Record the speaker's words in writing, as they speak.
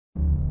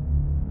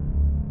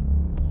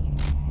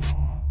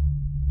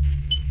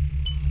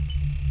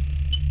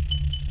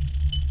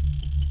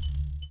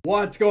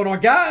What's going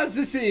on, guys?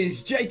 This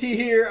is JT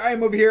here. I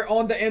am over here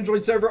on the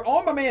Android server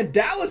on my man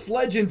Dallas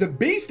Legends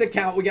Beast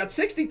account. We got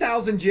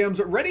 60,000 gems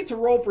ready to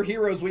roll for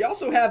heroes. We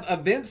also have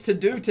events to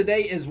do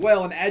today as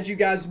well. And as you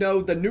guys know,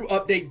 the new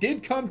update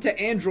did come to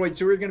Android,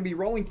 so we're going to be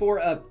rolling for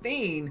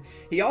Athene.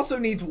 He also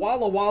needs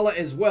Walla Walla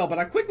as well. But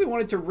I quickly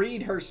wanted to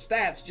read her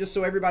stats just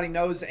so everybody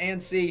knows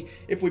and see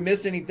if we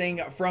missed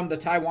anything from the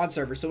Taiwan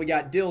server. So we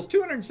got deals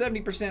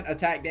 270%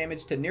 attack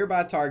damage to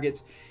nearby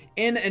targets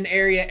in an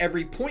area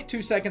every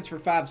 0.2 seconds for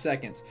 5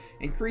 seconds.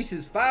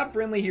 Increases 5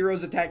 friendly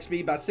heroes attack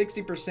speed by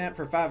 60%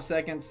 for 5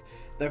 seconds.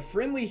 The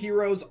friendly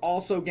heroes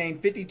also gain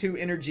 52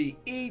 energy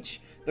each.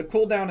 The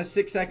cooldown is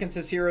 6 seconds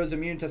as heroes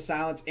immune to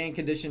silence and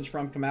conditions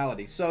from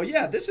calamities. So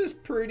yeah, this is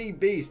pretty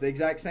beast. The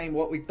exact same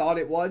what we thought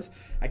it was.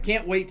 I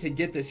can't wait to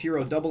get this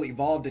hero double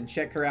evolved and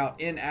check her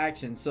out in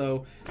action.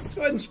 So let's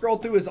go ahead and scroll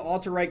through his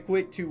altar right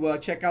quick to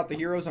check out the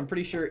heroes. I'm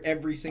pretty sure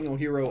every single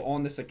hero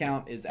on this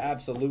account is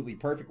absolutely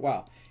perfect.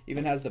 Wow.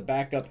 Even has the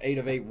backup 8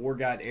 of 8 War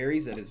God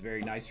Ares. That is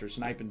very nice for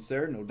sniping,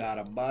 sir. No doubt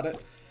about it.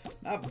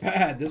 Not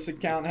bad. This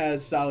account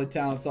has solid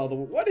talents all the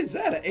way. What is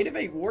that? An 8 of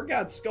 8 War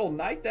God Skull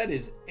Knight? That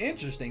is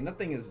interesting. That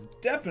thing is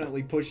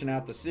definitely pushing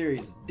out the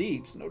series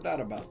deeps. No doubt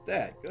about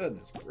that.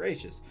 Goodness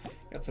gracious.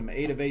 Got some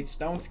 8 of 8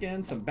 Stone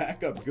Skin, some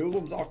backup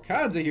Golems, all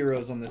kinds of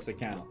heroes on this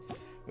account.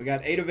 We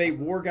got 8 of 8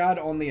 War God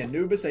on the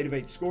Anubis, 8 of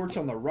 8 Scorch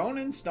on the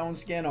Ronin, Stone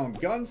Skin on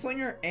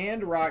Gunslinger,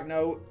 and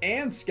Rockno,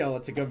 and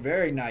Skeletica.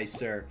 Very nice,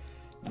 sir.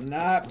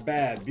 Not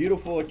bad.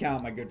 Beautiful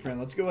account, my good friend.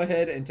 Let's go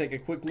ahead and take a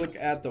quick look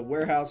at the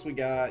warehouse. We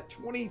got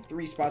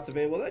 23 spots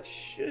available. That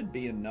should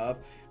be enough.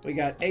 We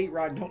got 8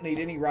 rock. Don't need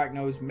any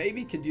Rocknos.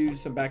 Maybe could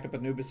use some backup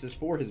Anubises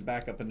for his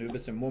backup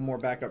Anubis and one more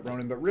backup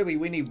Ronin. But really,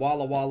 we need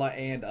Walla Walla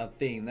and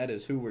Athene. That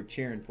is who we're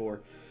cheering for.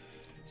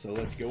 So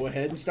let's go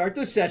ahead and start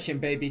the session,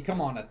 baby.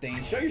 Come on,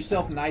 Athene. Show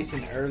yourself nice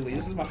and early.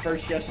 This is my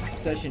first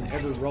session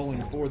ever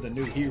rolling for the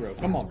new hero.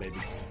 Come on, baby.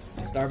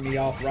 Start me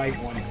off right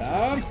one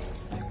time.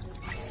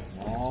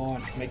 Come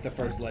on, make the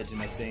first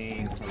legend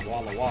Athene. Or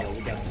Walla Walla.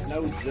 We got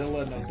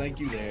Snowzilla, no thank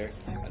you there.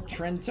 A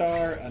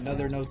Trentar,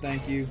 another no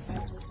thank you.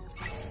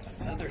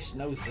 Another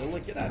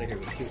Snowzilla, get out of here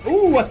with 2.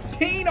 Ooh,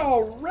 Athene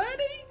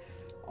already?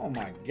 Oh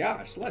my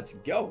gosh, let's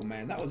go,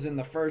 man. That was in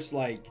the first,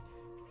 like,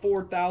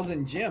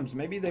 4,000 gems.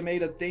 Maybe they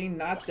made Athene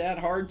not that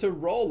hard to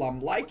roll.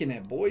 I'm liking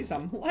it, boys.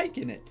 I'm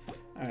liking it.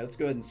 All right, let's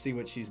go ahead and see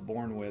what she's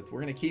born with.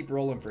 We're going to keep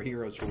rolling for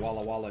heroes for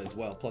Walla Walla as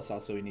well. Plus,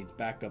 also, he needs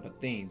backup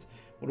Athenes.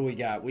 What do we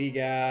got? We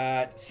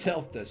got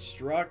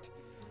Self-Destruct.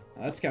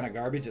 That's kind of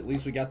garbage. At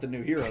least we got the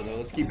new hero, though.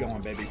 Let's keep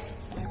going, baby.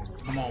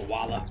 Come on,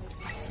 Walla.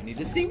 We need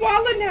to see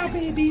Walla now,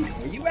 baby.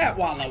 Where you at,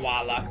 Walla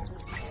Walla?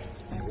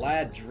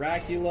 Vlad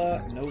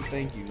Dracula. No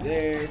thank you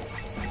there.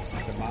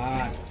 Come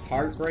on.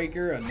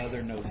 Heartbreaker.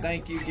 Another no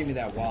thank you. Give me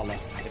that Walla.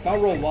 If I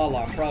roll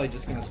Walla, I'm probably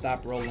just going to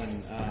stop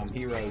rolling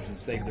heroes and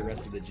save the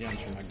rest of the gems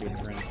for my good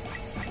friend.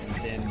 And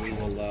then we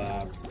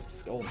will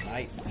Skull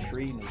Knight and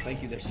Tree. No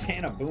thank you. There's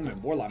Santa Boom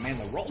and Warlock. Man,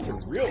 the rolls are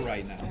real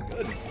right now.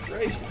 Goodness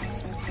gracious.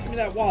 Give me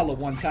that Walla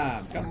one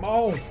time. Come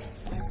on.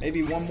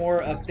 Maybe one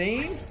more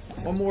Athene.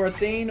 One more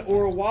Athene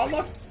or a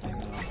Walla.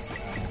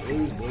 Oh,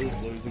 blues, blues,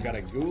 blues. We got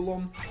a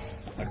Golem.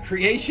 A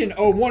Creation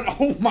 01.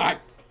 Oh my.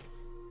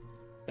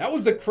 That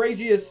was the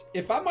craziest.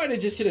 If I might have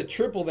just hit a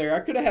triple there, I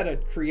could have had a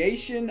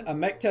Creation, a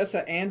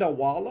Mectessa, and a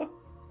Walla.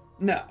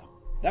 No.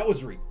 That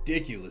was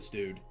ridiculous,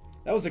 dude.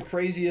 That was the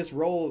craziest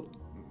roll.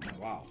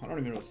 Wow. I don't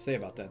even know what to say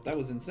about that. That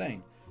was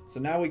insane. So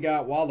now we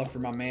got Walla for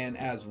my man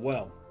as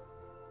well.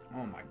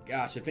 Oh my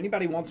gosh. If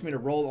anybody wants me to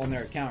roll on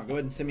their account, go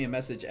ahead and send me a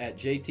message at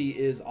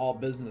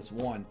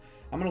JTIsAllBusiness1.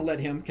 I'm going to let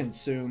him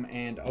consume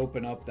and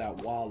open up that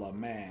Walla.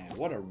 Man,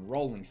 what a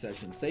rolling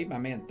session. Saved my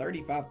man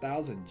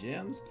 35,000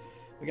 gems.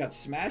 We got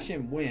Smash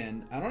and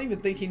Win. I don't even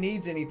think he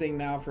needs anything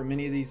now from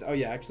any of these. Oh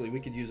yeah, actually,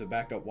 we could use a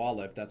backup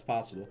Walla if that's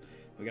possible.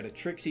 We got a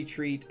Trixie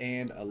Treat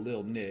and a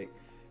Lil Nick.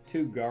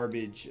 2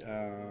 garbage.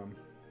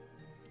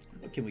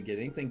 What can we get?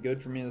 Anything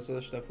good from any of this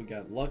other stuff? We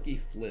got Lucky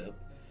Flip.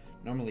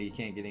 Normally, you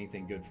can't get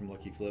anything good from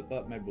Lucky Flip,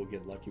 but maybe we'll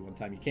get lucky one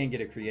time. You can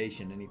get a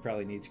Creation, and he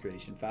probably needs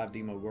Creation. 5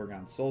 Demo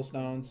Gorgon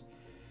Soulstones.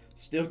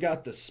 Still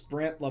got the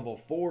Sprint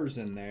level 4s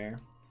in there.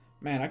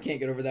 Man, I can't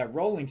get over that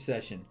rolling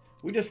session.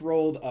 We just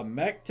rolled a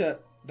Mecta.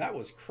 That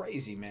was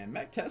crazy, man.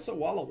 Mectessa,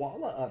 Walla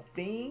Walla,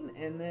 Athene,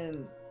 and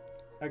then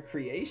a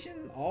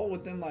Creation, all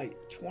within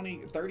like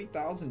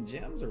 30,000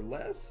 gems or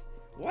less.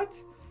 What?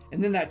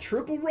 And then that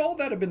triple roll,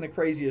 that'd have been the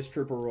craziest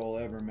triple roll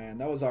ever, man.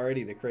 That was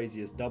already the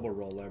craziest double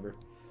roll ever.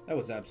 That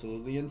was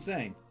absolutely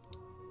insane.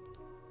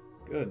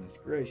 Goodness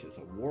gracious.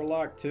 A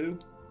Warlock too.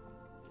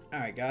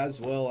 Alright guys,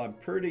 well I'm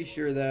pretty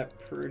sure that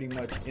pretty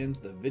much ends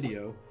the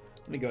video.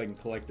 Let me go ahead and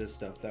collect this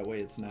stuff. That way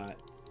it's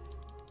not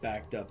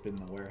backed up in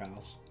the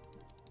warehouse.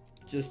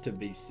 Just to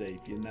be safe.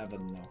 You never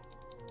know.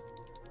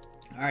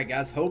 Alright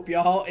guys, hope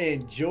y'all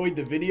enjoyed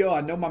the video.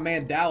 I know my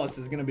man Dallas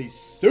is going to be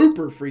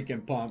super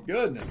freaking pumped.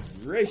 Goodness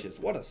gracious,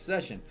 what a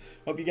session.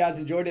 Hope you guys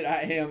enjoyed it.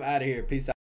 I am out of here. Peace out.